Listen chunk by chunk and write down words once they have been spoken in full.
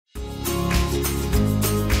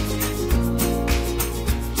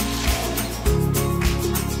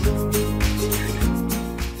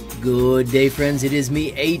Good day, friends. It is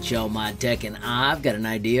me, HLModTech, and I've got an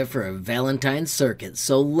idea for a Valentine circuit.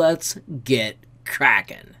 So let's get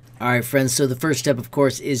cracking. Alright, friends, so the first step, of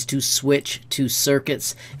course, is to switch to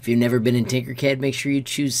circuits. If you've never been in Tinkercad, make sure you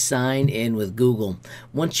choose Sign In with Google.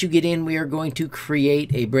 Once you get in, we are going to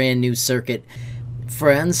create a brand new circuit.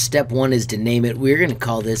 Friends, step one is to name it. We're going to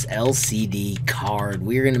call this LCD card.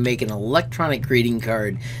 We're going to make an electronic greeting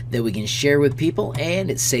card that we can share with people, and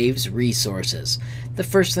it saves resources. The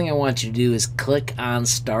first thing I want you to do is click on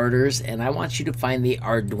starters, and I want you to find the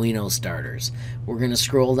Arduino starters. We're going to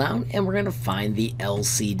scroll down and we're going to find the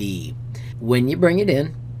LCD. When you bring it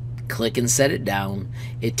in, click and set it down.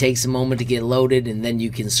 It takes a moment to get loaded, and then you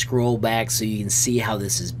can scroll back so you can see how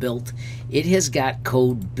this is built. It has got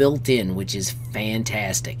code built in, which is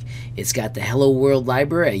fantastic. It's got the Hello World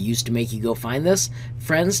library. I used to make you go find this.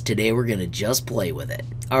 Friends, today we're going to just play with it.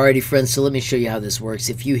 Alrighty, friends, so let me show you how this works.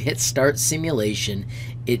 If you hit start simulation,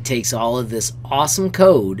 it takes all of this awesome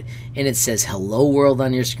code and it says Hello World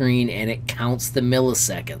on your screen, and it counts the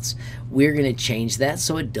milliseconds. We're going to change that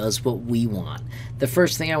so it does what we want. The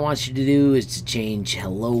first thing I want you to do is to change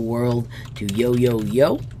Hello World to Yo Yo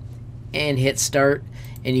Yo and hit start,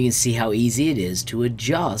 and you can see how easy it is to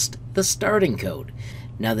adjust the starting code.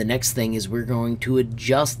 Now the next thing is we're going to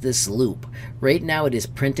adjust this loop. Right now it is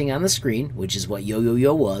printing on the screen, which is what Yo Yo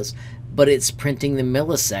Yo was, but it's printing the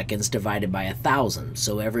milliseconds divided by 1,000.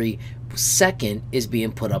 So every second is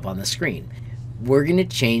being put up on the screen. We're going to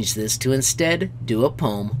change this to instead do a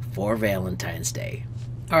poem for Valentine's Day.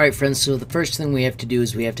 Alright, friends, so the first thing we have to do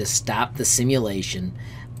is we have to stop the simulation.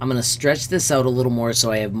 I'm going to stretch this out a little more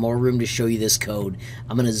so I have more room to show you this code.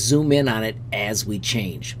 I'm going to zoom in on it as we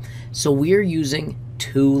change. So we are using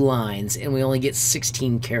 2 lines and we only get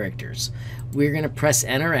 16 characters. We're going to press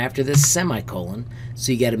enter after this semicolon,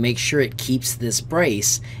 so you got to make sure it keeps this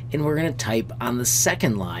brace, and we're going to type on the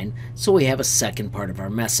second line so we have a second part of our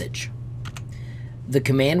message. The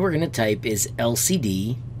command we're going to type is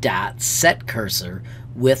lcd.setCursor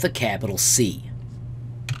with a capital C.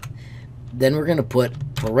 Then we're going to put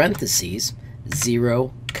parentheses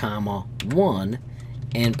 0, 1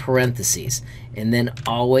 and parentheses, and then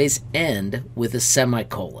always end with a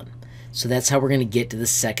semicolon. So that's how we're going to get to the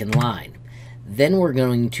second line. Then we're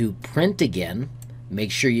going to print again.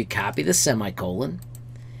 Make sure you copy the semicolon,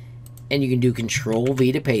 and you can do Control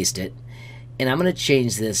V to paste it. And I'm going to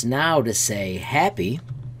change this now to say happy,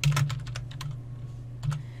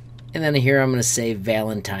 and then here I'm going to say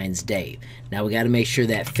Valentine's Day. Now we got to make sure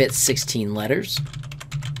that fits 16 letters.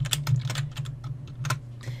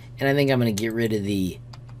 And I think I'm going to get rid of the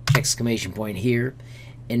exclamation point here.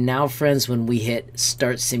 And now, friends, when we hit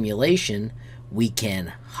start simulation, we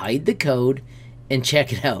can hide the code and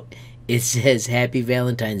check it out. It says Happy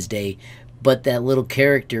Valentine's Day, but that little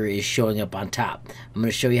character is showing up on top. I'm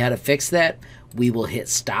going to show you how to fix that. We will hit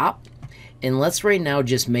stop, and let's right now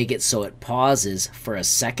just make it so it pauses for a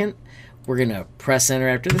second. We're going to press enter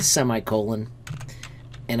after the semicolon,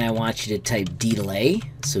 and I want you to type delay,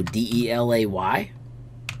 so D-E-L-A-Y,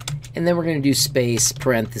 and then we're going to do space,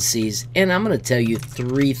 parentheses, and I'm going to tell you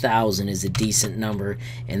 3,000 is a decent number,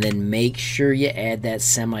 and then make sure you add that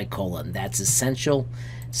semicolon. That's essential.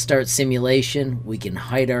 Start simulation. We can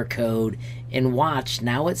hide our code, and watch,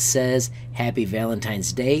 now it says Happy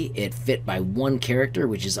Valentine's Day. It fit by 1 character,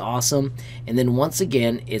 which is awesome, and then once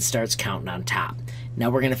again it starts counting on top. Now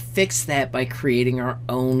we're going to fix that by creating our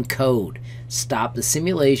own code. Stop the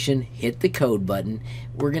simulation, hit the code button.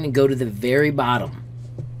 We're going to go to the very bottom.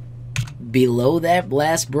 Below that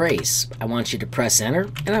last brace, I want you to press enter,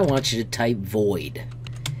 and I want you to type void.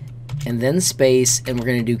 And then space, and we're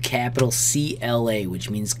going to do capital CLA, which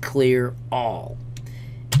means clear all.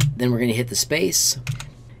 Then we're going to hit the space,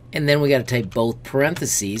 and then we got to type both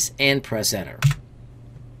parentheses and press enter.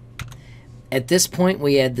 At this point,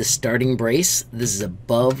 we add the starting brace. This is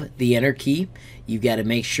above the enter key. You've got to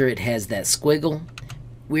make sure it has that squiggle.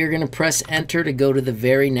 We're going to press enter to go to the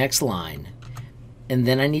very next line. And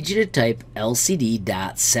then I need you to type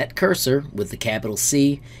lcd.setCursor with the capital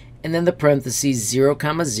C, and then the parentheses 0,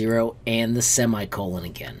 0 and the semicolon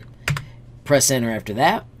again. Press enter after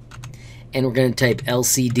that, and we're going to type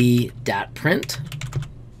lcd.print,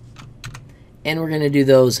 and we're going to do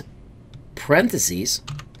those parentheses,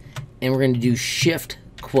 and we're going to do shift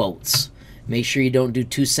quotes. Make sure you don't do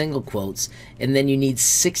 2 single quotes, and then you need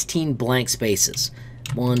 16 blank spaces.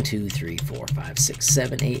 1, 2, 3, 4, 5, 6,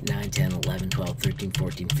 7, 8, 9, 10, 11, 12, 13,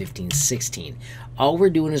 14, 15, 16. All we're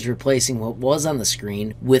doing is replacing what was on the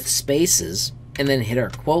screen with spaces, and then hit our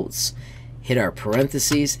quotes, hit our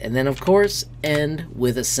parentheses, and then of course end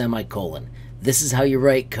with a semicolon. This is how you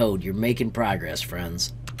write code. You're making progress,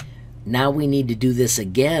 friends. Now we need to do this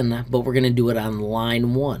again, but we're going to do it on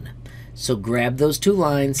line 1. So grab those 2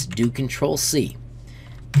 lines, do Control C,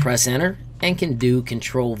 press enter, and can do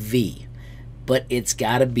Control V. But it's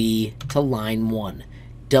got to be to line 1.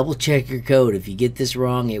 Double check your code. If you get this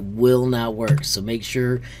wrong, it will not work. So make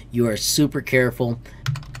sure you are super careful.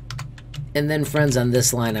 And then friends, on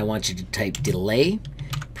this line, I want you to type delay,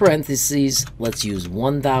 parentheses, let's use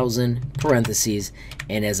 1000, parentheses,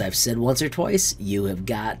 and as I've said once or twice, you have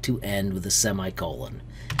got to end with a semicolon.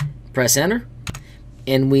 Press enter,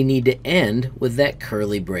 and we need to end with that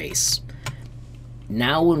curly brace.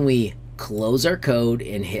 Now when we close our code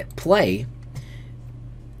and hit play,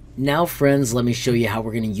 now friends, let me show you how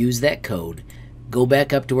we're going to use that code. Go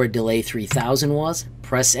back up to where delay 3000 was,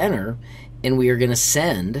 press enter, and we are going to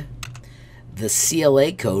send the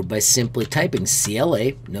CLA code by simply typing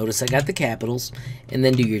CLA, notice I got the capitals, and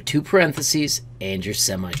then do your 2 parentheses and your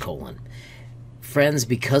semicolon. Friends,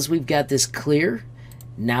 because we've got this clear,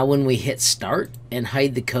 now when we hit start and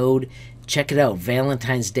hide the code, check it out,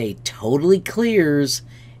 Valentine's Day totally clears,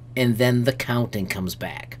 and then the counting comes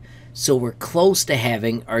back. So we're close to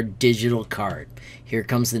having our digital card. Here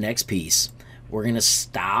comes the next piece. We're going to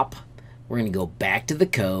stop. We're going to go back to the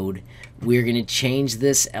code. We're going to change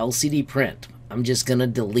this LCD print. I'm just going to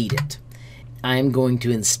delete it. I'm going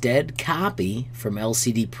to instead copy from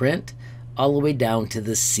LCD print all the way down to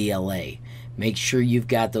the CLA. Make sure you've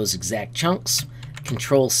got those exact chunks.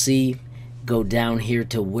 Control C, go down here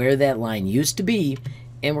to where that line used to be,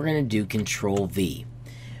 and we're going to do Control V.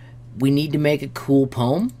 We need to make a cool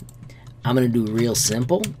poem. I'm going to do real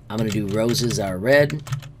simple. I'm going to do roses are red,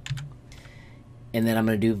 and then I'm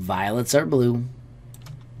going to do violets are blue,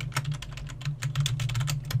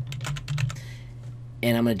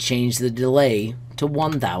 and I'm going to change the delay to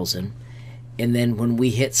 1000, and then when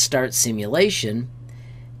we hit start simulation,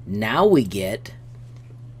 now we get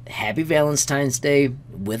Happy Valentine's Day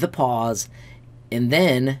with a pause, and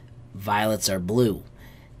then violets are blue.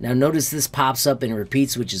 Now notice this pops up and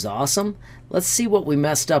repeats, which is awesome. Let's see what we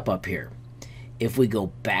messed up here. If we go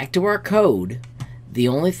back to our code, the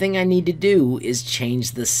only thing I need to do is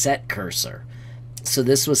change the set cursor. So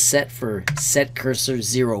this was set for set cursor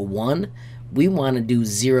 01. We want to do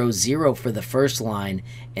 00 for the first line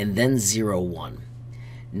and then 01.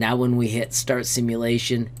 Now when we hit start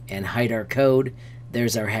simulation and hide our code,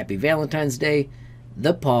 there's our Happy Valentine's Day,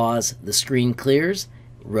 the pause, the screen clears,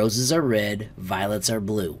 roses are red, violets are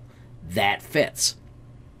blue. That fits.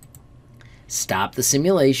 Stop the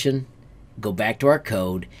simulation, go back to our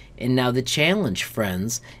code, and now the challenge,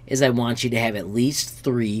 friends, is I want you to have at least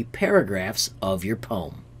 3 paragraphs of your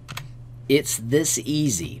poem. It's this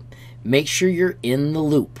easy. Make sure you're in the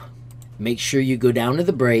loop. Make sure you go down to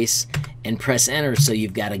the brace and press enter so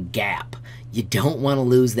you've got a gap. You don't want to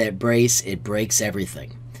lose that brace. It breaks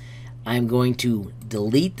everything. I'm going to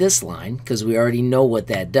delete this line because we already know what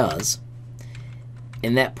that does.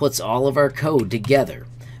 And that puts all of our code together.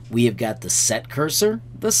 We have got the set cursor,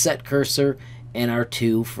 and our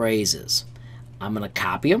 2 phrases. I'm going to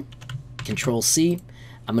copy them, Control C.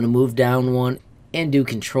 I'm going to move down 1 and do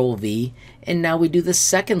Control V. And now we do the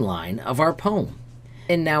second line of our poem.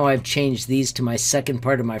 And now I've changed these to my second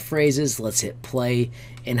part of my phrases. Let's hit play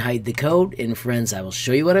and hide the code. And friends, I will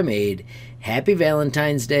show you what I made. Happy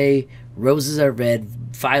Valentine's Day. Roses are red.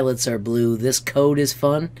 Violets are blue. This code is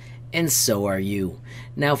fun. And so are you.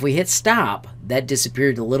 Now if we hit stop, that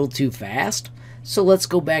disappeared a little too fast. So let's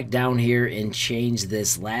go back down here and change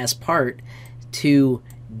this last part to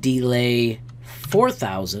delay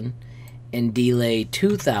 4000 and delay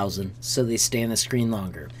 2000 so they stay on the screen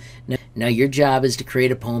longer. Now your job is to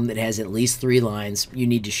create a poem that has at least 3 lines. You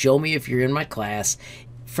need to show me if you're in my class.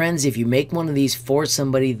 Friends, if you make one of these for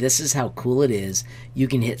somebody, this is how cool it is. You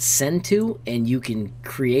can hit send to, and you can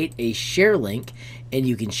create a share link, and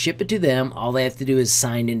you can ship it to them. All they have to do is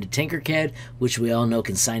sign into Tinkercad, which we all know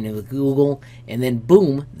can sign in with Google, and then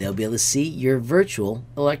boom, they'll be able to see your virtual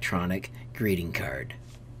electronic greeting card.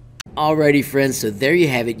 Alrighty friends, so there you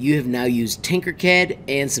have it. You have now used Tinkercad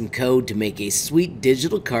and some code to make a sweet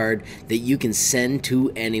digital card that you can send to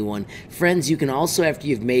anyone. Friends, you can also, after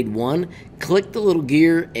you've made one, click the little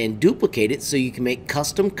gear and duplicate it so you can make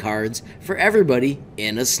custom cards for everybody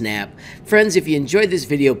in a snap. Friends, if you enjoyed this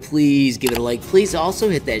video, please give it a like. Please also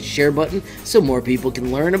hit that share button so more people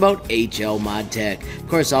can learn about HLModTech. Of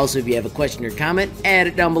course, also if you have a question or comment, add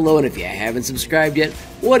it down below. And if you haven't subscribed yet,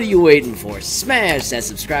 what are you waiting for? Smash that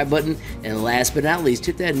subscribe button. And last but not least,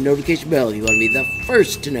 hit that notification bell if you want to be the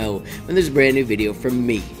first to know when there's a brand new video from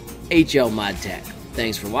me, HLModTech.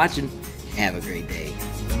 Thanks for watching. Have a great day.